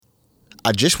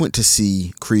I just went to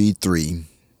see Creed 3,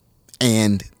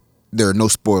 and there are no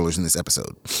spoilers in this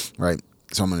episode, right?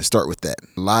 So I'm going to start with that.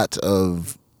 A lot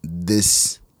of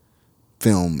this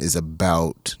film is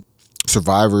about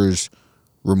survivors'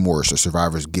 remorse or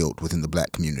survivors' guilt within the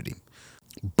Black community.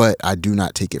 But I do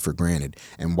not take it for granted.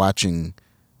 And watching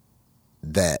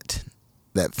that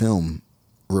film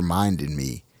reminded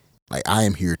me, like, I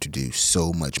am here to do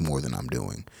so much more than I'm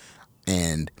doing.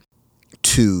 And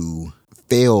to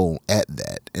fail at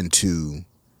that and to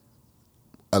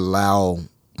allow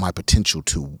my potential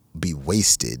to be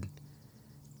wasted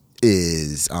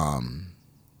is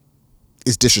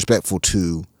disrespectful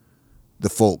to the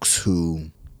folks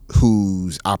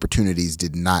whose opportunities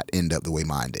did not end up the way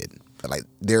mine did. Like,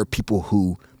 there are people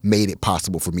who made it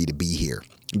possible for me to be here,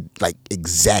 like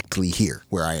exactly here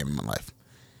where I am in my life.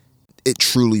 It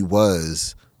truly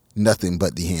was nothing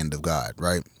but the hand of God,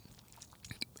 right?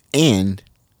 And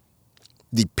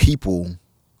the people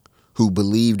who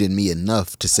believed in me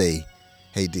enough to say,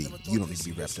 hey, D, you don't need to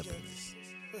be wrapped up in this.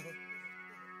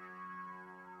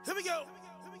 Here we go.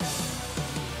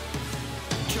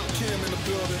 Kill Kim in the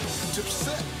building. Tip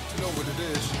set. You know what it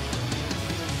is.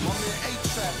 My man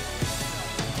A-Trap.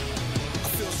 I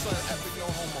feel something epic, no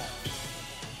homo.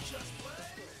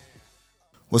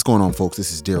 What's going on, folks?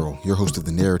 This is Daryl, your host of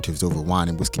the Narratives Over Wine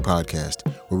and Whiskey podcast,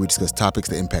 where we discuss topics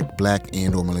that impact Black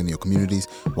and or millennial communities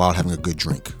while having a good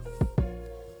drink.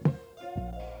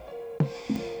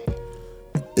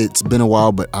 It's been a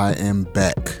while, but I am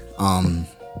back.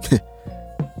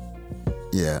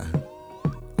 Yeah,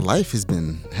 life has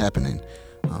been happening.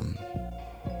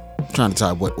 Trying to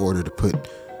decide what order to put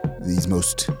these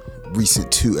most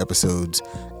recent 2 episodes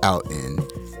out in,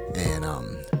 and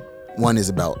one is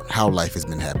about how life has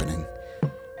been happening,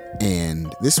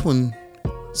 and this one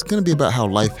is going to be about how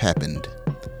life happened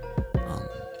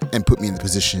and put me in the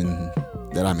position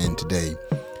that I'm in today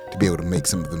to be able to make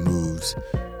some of the moves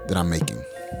that I'm making,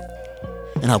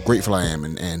 and how grateful I am,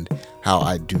 and how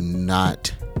I do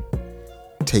not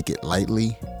take it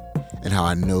lightly, and how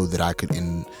I know that I could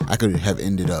have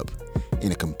ended up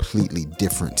in a completely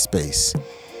different space,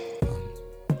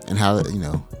 and how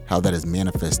that is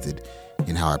manifested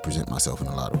in how I present myself in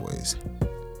a lot of ways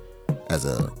as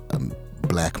a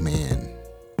Black man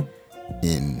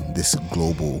in this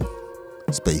global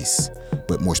space,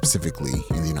 but more specifically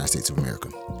in the United States of America.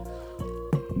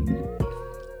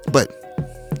 But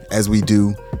as we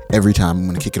do every time, I'm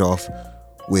going to kick it off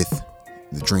with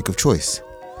the drink of choice.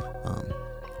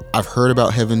 I've heard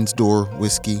about Heaven's Door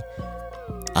whiskey.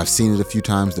 I've seen it a few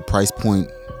times. The price point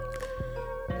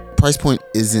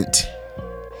isn't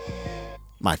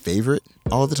my favorite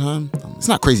all the time. It's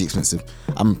not crazy expensive.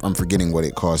 I'm forgetting what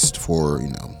it costs for,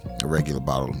 a regular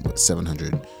bottle.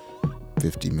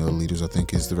 750 milliliters, I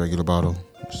think, is the regular bottle.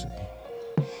 Let's see.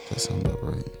 Does that sound about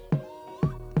right?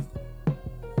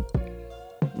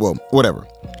 Well, whatever.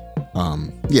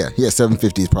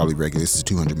 750 is probably regular. This is a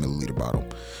 200 milliliter bottle.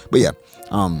 But yeah,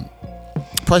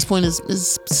 price point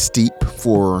is steep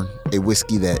for a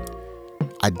whiskey that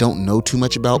I don't know too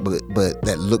much about, but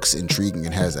that looks intriguing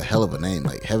and has a hell of a name,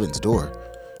 like Heaven's Door.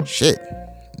 Shit,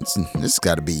 this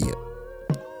got to be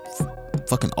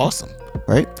fucking awesome,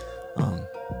 right?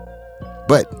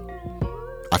 But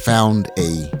I found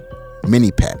a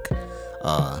mini pack,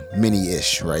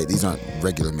 mini-ish, right? These aren't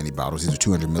regular mini bottles. These are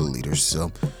 200 milliliters,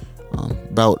 so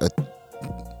about a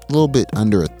little bit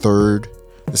under a third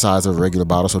the size of a regular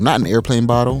bottle. So not an airplane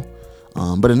bottle,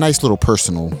 but a nice little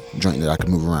personal joint that I could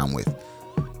move around with.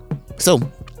 So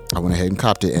I went ahead and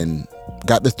copped it and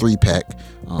got the 3-pack.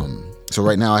 So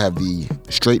right now I have the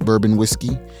straight bourbon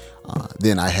whiskey.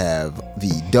 Then I have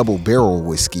the double barrel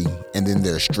whiskey, and then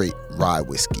there's straight rye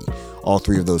whiskey. All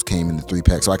 3 of those came in the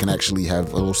 3-pack, so I can actually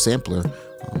have a little sampler.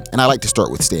 And I like to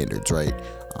start with standards, right?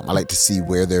 I like to see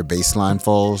where their baseline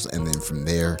falls, and then from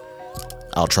there,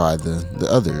 I'll try the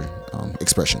other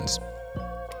expressions.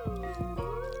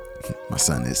 My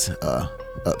son is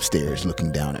upstairs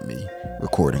looking down at me,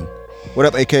 recording. What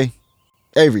up, AK?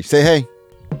 Avery, say hey.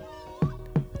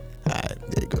 Alright,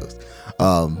 there it goes.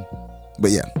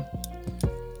 But yeah.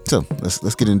 So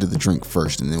let's get into the drink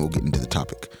first, and then we'll get into the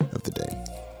topic of the day.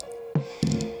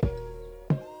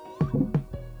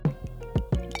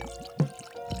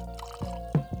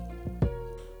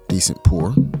 Decent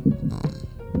pour.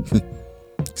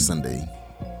 Sunday.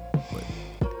 What?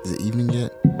 Is it evening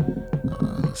yet?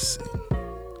 Let's see.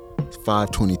 It's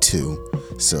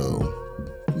 5:22. So,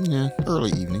 yeah,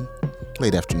 early evening,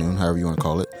 late afternoon, however you want to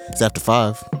call it. It's after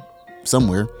 5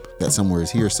 somewhere. That somewhere is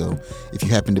here. So if you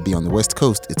happen to be on the West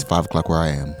Coast, it's 5 o'clock where I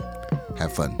am.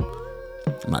 Have fun.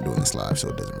 I'm not doing this live, so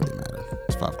it doesn't really matter.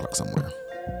 It's 5 o'clock somewhere.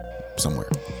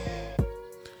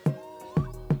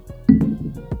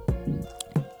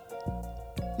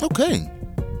 Okay.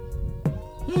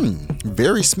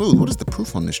 Very smooth. What is the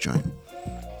proof on this joint?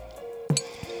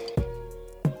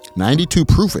 92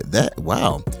 proof at that.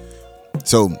 Wow.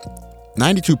 So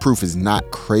 92 proof is not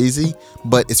crazy,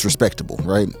 but it's respectable,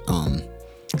 right?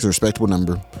 It's a respectable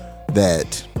number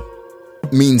that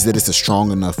means that it's a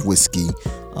strong enough whiskey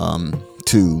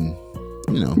to,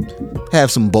 have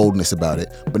some boldness about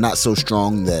it, but not so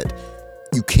strong that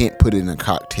you can't put it in a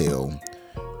cocktail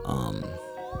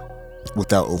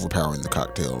without overpowering the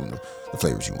cocktail and the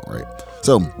flavors you want, right?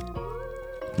 So,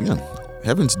 yeah,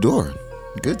 Heaven's Door.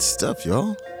 Good stuff,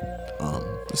 y'all.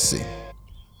 Let's see.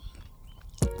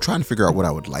 I'm trying to figure out what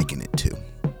I would liken it to,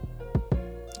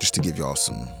 just to give y'all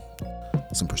some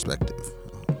perspective.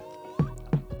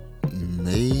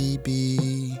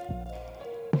 Maybe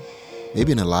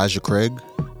an Elijah Craig.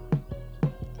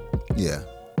 Yeah.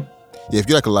 If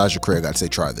you like Elijah Craig, I'd say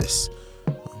try this.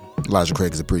 Elijah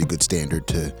Craig is a pretty good standard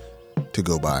to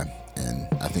go by, and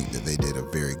I think that they did a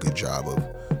very good job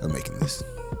of making this.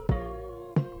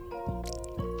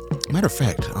 Matter of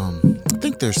fact, I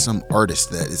think there's some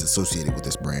artist that is associated with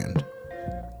this brand.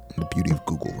 The beauty of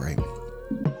Google, right?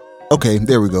 Okay,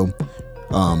 there we go.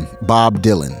 Bob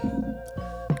Dylan.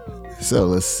 So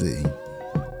let's see.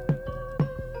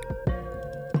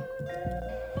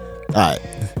 All right,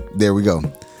 there we go.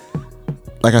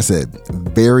 Like I said,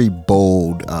 very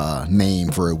bold name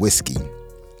for a whiskey.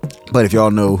 But if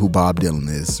y'all know who Bob Dylan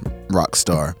is, rock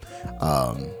star,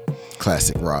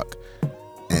 classic rock,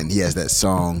 and he has that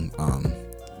song,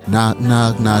 knock,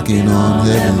 knock, knocking on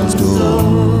heaven's door.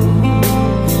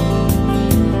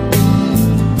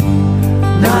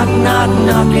 Knock, knock,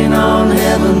 knocking on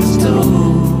heaven's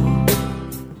door.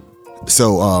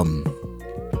 So,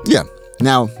 yeah,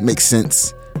 now makes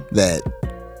sense that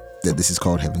this is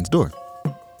called Heaven's Door.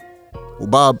 Well,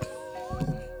 Bob,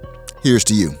 here's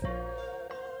to you.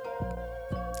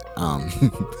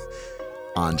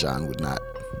 John would not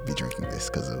be drinking this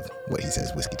because of what he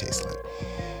says whiskey tastes like.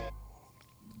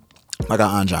 My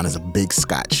guy John is a big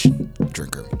Scotch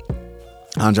drinker.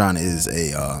 John is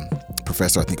a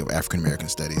professor, I think, of African American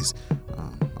Studies.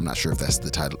 I'm not sure if that's the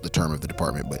term of the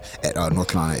department, but at North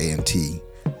Carolina A&T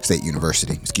State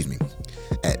University,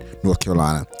 at North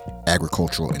Carolina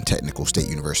Agricultural and Technical State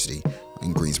University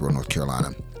in Greensboro, North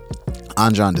Carolina.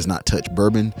 John does not touch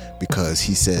bourbon because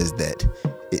he says that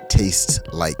it tastes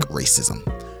like racism.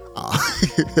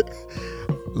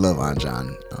 Love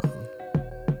John.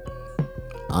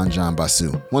 John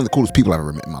Basu, one of the coolest people I've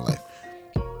ever met in my life.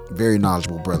 Very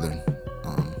knowledgeable brother.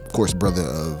 Of course, brother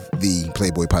of the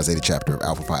Playboy Pi Zeta chapter of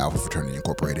Alpha Phi Alpha Fraternity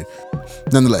Incorporated.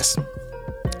 Nonetheless,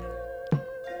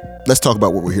 let's talk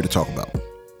about what we're here to talk about.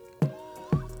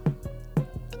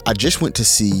 I just went to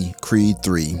see Creed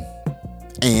 3,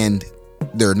 and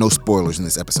there are no spoilers in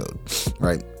this episode,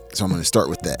 right? So I'm going to start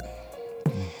with that.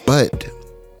 But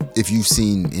if you've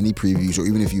seen any previews, or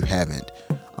even if you haven't,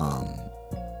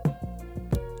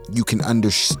 you can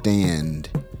understand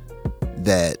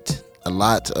that a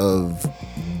lot of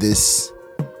this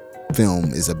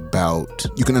film is about,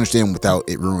 you can understand without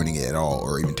it ruining it at all,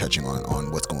 or even touching on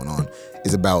what's going on,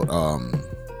 is about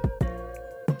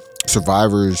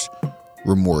survivors'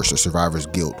 remorse or survivors'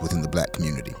 guilt within the black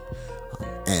community.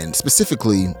 And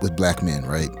specifically with black men,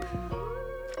 right?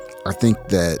 I think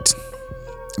that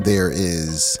there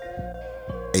is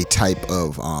a type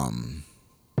of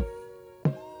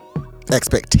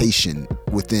expectation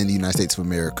within the United States of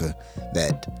America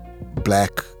that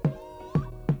black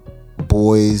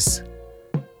boys,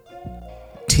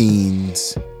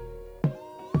 teens,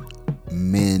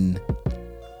 men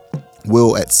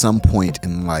will at some point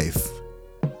in life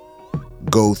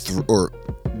go through or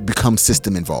become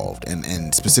system involved,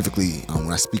 and specifically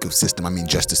when I speak of system, I mean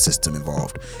justice system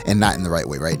involved, and not in the right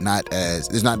way, right?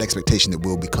 There's not an expectation that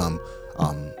we'll become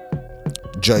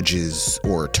judges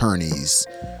or attorneys,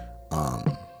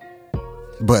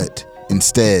 but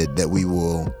instead that we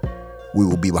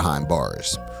will be behind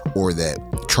bars, or that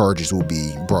charges will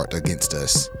be brought against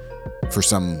us for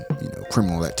some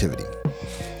criminal activity.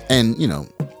 And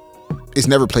it's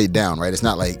never played down, right? It's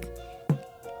not like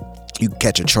you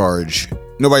catch a charge.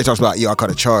 Nobody talks about, I caught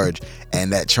a charge,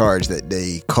 and that charge that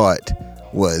they caught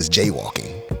was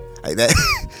jaywalking. Like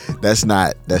that's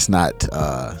not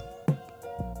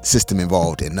system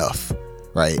involved enough,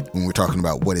 right? When we're talking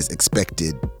about what is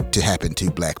expected to happen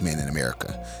to black men in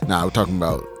America. Now we're talking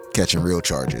about catching real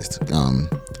charges,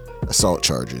 assault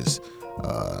charges,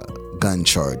 gun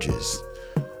charges.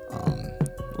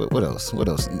 What else?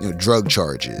 Drug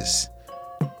charges.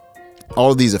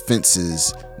 All of these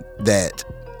offenses that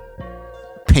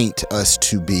paint us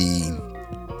to be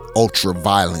ultra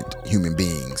violent human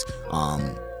beings,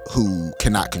 who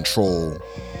cannot control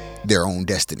their own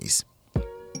destinies.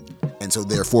 And so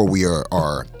therefore we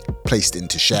are placed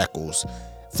into shackles,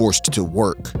 forced to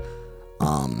work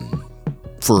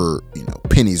for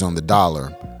pennies on the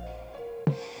dollar,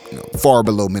 far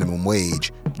below minimum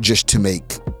wage, just to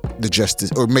make the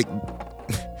justice or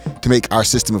to make our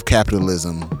system of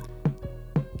capitalism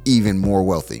even more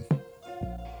wealthy.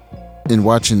 In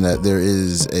watching that, there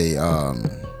is a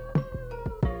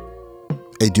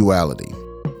duality.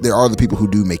 There are the people who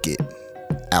do make it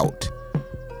out,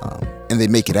 and they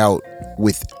make it out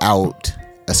without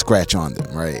a scratch on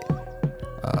them, right?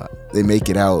 They make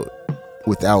it out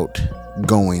without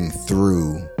going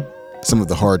through some of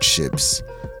the hardships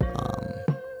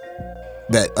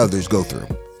that others go through.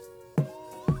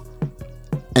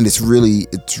 And it's really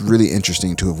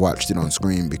interesting to have watched it on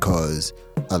screen, because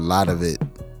a lot of it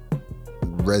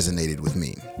resonated with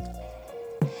me.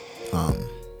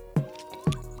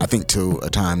 I think to a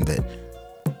time that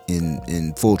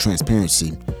in full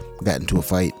transparency got into a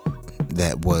fight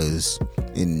that was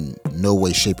in no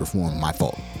way, shape, or form my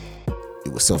fault.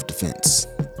 It was self-defense,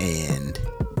 and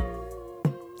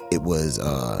it was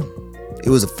a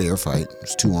fair fight. It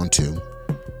was 2-on-2,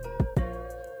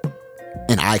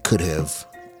 and I could have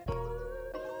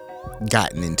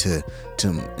gotten into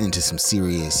some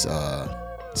serious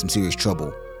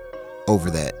trouble over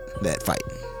that fight,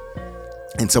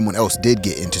 and someone else did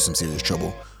get into some serious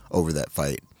trouble over that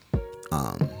fight,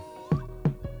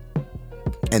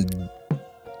 and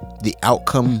the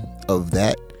outcome of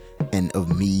that, and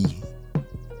of me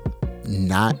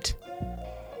not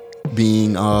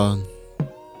being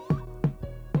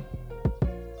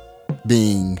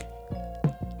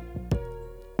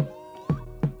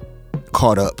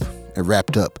caught up and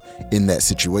wrapped up in that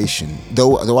situation,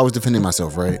 though I was defending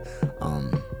myself, right?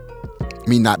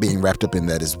 Me not being wrapped up in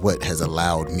that is what has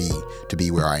allowed me to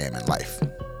be where I am in life.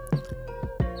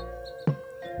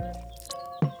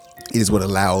 It is what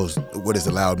has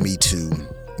allowed me to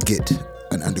get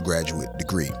an undergraduate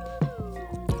degree,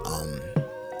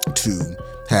 to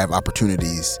have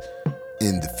opportunities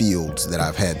in the fields that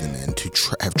I've had them in, to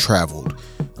have traveled,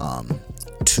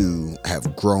 to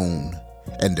have grown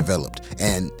and developed.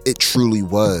 And it truly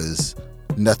was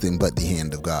nothing but the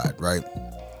hand of God, right?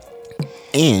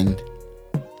 And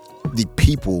the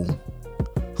people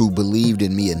who believed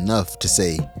in me enough to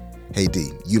say, hey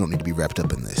D, you don't need to be wrapped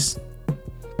up in this.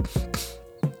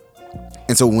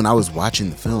 And so when I was watching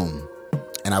the film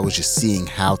and I was just seeing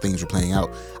how things were playing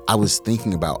out, I was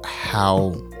thinking about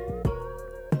how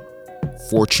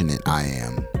fortunate I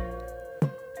am,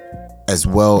 as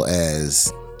well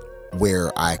as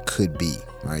where I could be,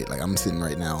 right? Like, I'm sitting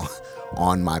right now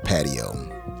on my patio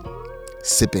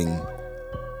sipping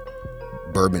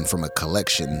bourbon from a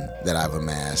collection that I've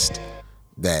amassed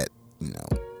that,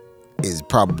 is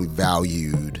probably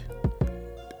valued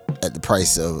at the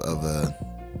price of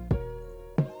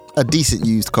a decent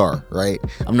used car, right?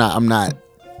 I'm not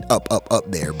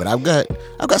up there, but I've got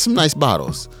some nice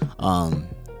bottles.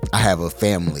 I have a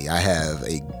family. I have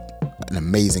an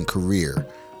amazing career.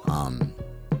 And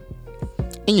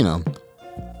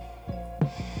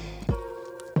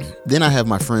then I have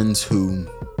my friends who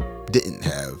didn't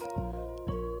have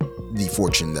the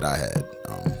fortune that I had.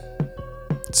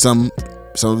 Some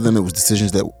of them, it was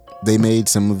decisions that they made.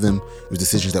 Some of them, it was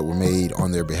decisions that were made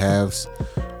on their behalves.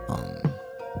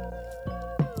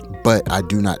 But I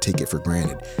do not take it for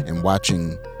granted. And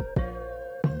watching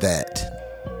that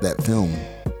film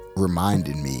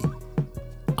reminded me,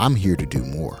 I'm here to do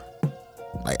more.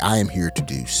 Like, I am here to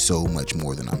do so much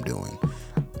more than I'm doing.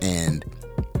 And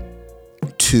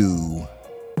to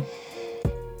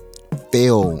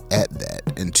fail at that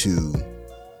and to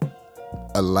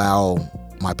allow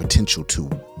my potential to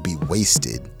be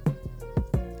wasted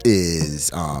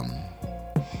is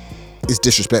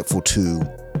disrespectful to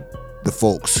the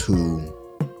folks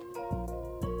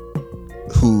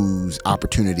whose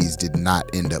opportunities did not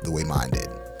end up the way mine did.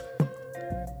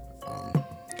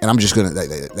 And I'm just gonna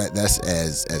that's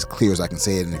as clear as I can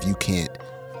say it. And if you can't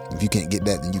get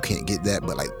that, then you can't get that.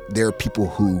 But like, there are people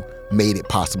who made it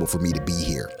possible for me to be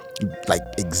here, like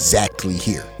exactly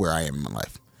here where I am in my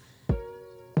life.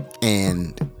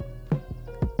 And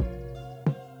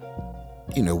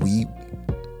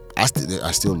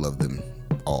I still love them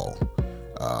all.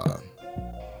 A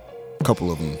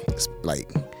couple of them,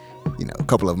 a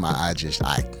couple of them, I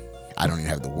don't even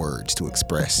have the words to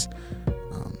express.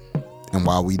 And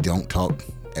while we don't talk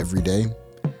every day,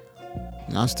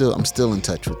 I'm still in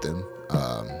touch with them.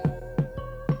 I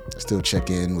still check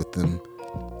in with them.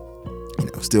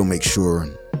 Still make sure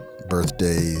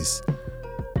birthdays,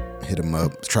 hit them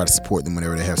up, try to support them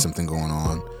whenever they have something going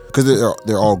on. because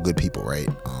they're all good people, right?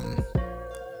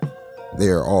 They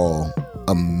are all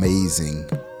amazing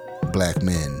black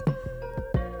men,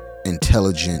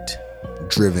 intelligent,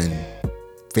 driven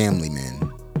family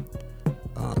men,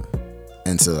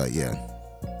 and so like, yeah,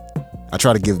 I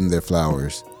try to give them their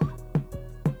flowers,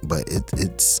 but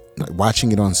it's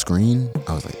watching it on screen,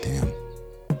 I was like, damn,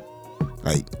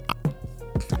 like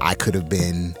I could have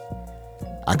been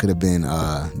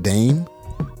Dame,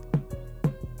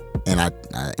 and I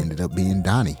ended up being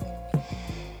Donnie.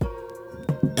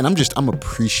 And I'm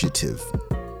appreciative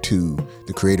to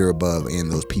the creator above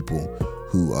and those people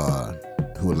who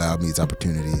allowed me these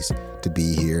opportunities to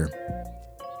be here,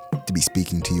 to be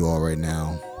speaking to you all right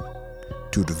now,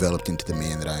 to have developed into the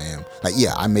man that I am. Like,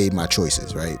 yeah, I made my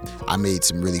choices, right? I made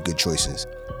some really good choices.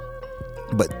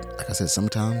 But like I said,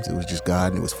 sometimes it was just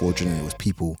God, and it was fortune, and it was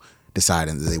people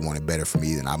deciding that they wanted better for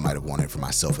me than I might have wanted for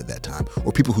myself at that time,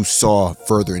 or people who saw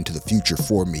further into the future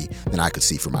for me than I could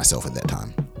see for myself at that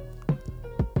time.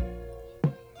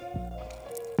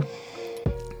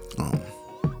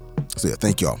 So yeah,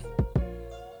 thank y'all.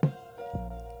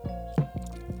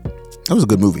 That was a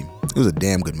good movie. It was a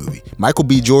damn good movie. Michael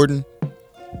B. Jordan,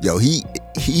 yo, he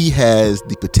has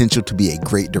the potential to be a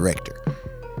great director.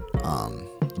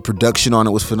 The production on it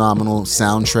was phenomenal.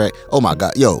 Soundtrack, oh my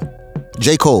god, yo,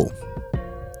 J. Cole,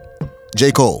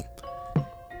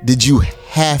 did you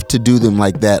have to do them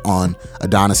like that on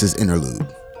Adonis's interlude?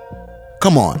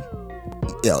 Come on,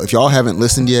 yo, if y'all haven't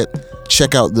listened yet,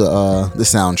 check out the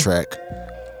soundtrack.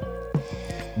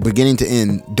 Beginning to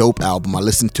end, dope album. I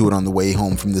listened to it on the way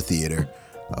home from the theater.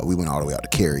 We went all the way out to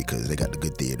Cary because they got the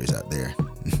good theaters out there.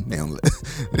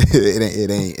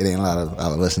 it ain't a lot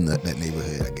of us in that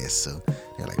neighborhood, I guess. So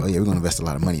they're like, oh yeah, we're gonna invest a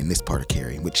lot of money in this part of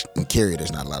Cary, which in Cary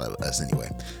there's not a lot of us anyway.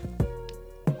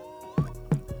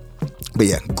 But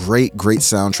yeah, great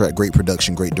soundtrack, great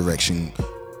production, great direction.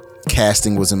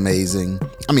 Casting was amazing.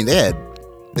 I mean,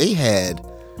 they had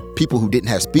people who didn't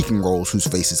have speaking roles whose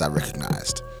faces I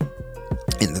recognized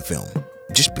in the film,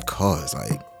 just because,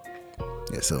 like,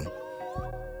 yeah. So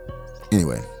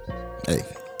anyway, hey,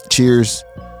 cheers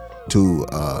to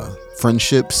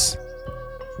friendships,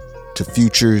 to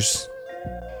futures.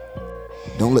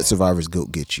 Don't let survivor's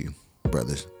guilt get you,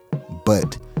 brothers.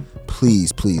 But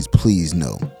please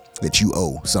know that you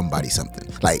owe somebody something.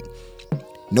 Like,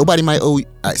 nobody might owe. All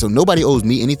right, so nobody owes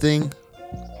me anything,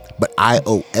 but I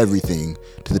owe everything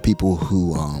to the people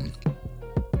who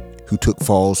took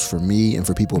falls for me and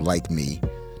for people like me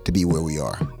to be where we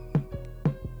are.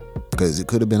 Because it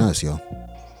could have been us, yo.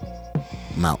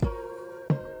 I'm out.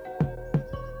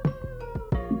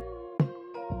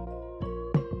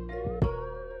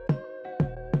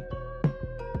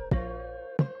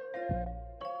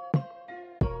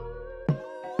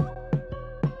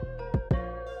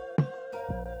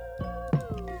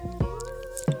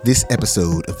 This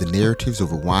episode of the Narratives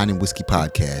Over Wine and Whiskey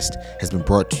podcast has been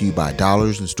brought to you by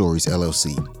Dollars and Stories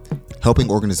LLC,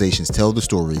 helping organizations tell the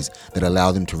stories that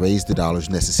allow them to raise the dollars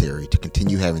necessary to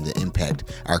continue having the impact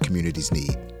our communities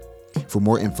need. For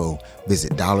more info,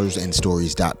 visit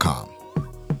dollarsandstories.com.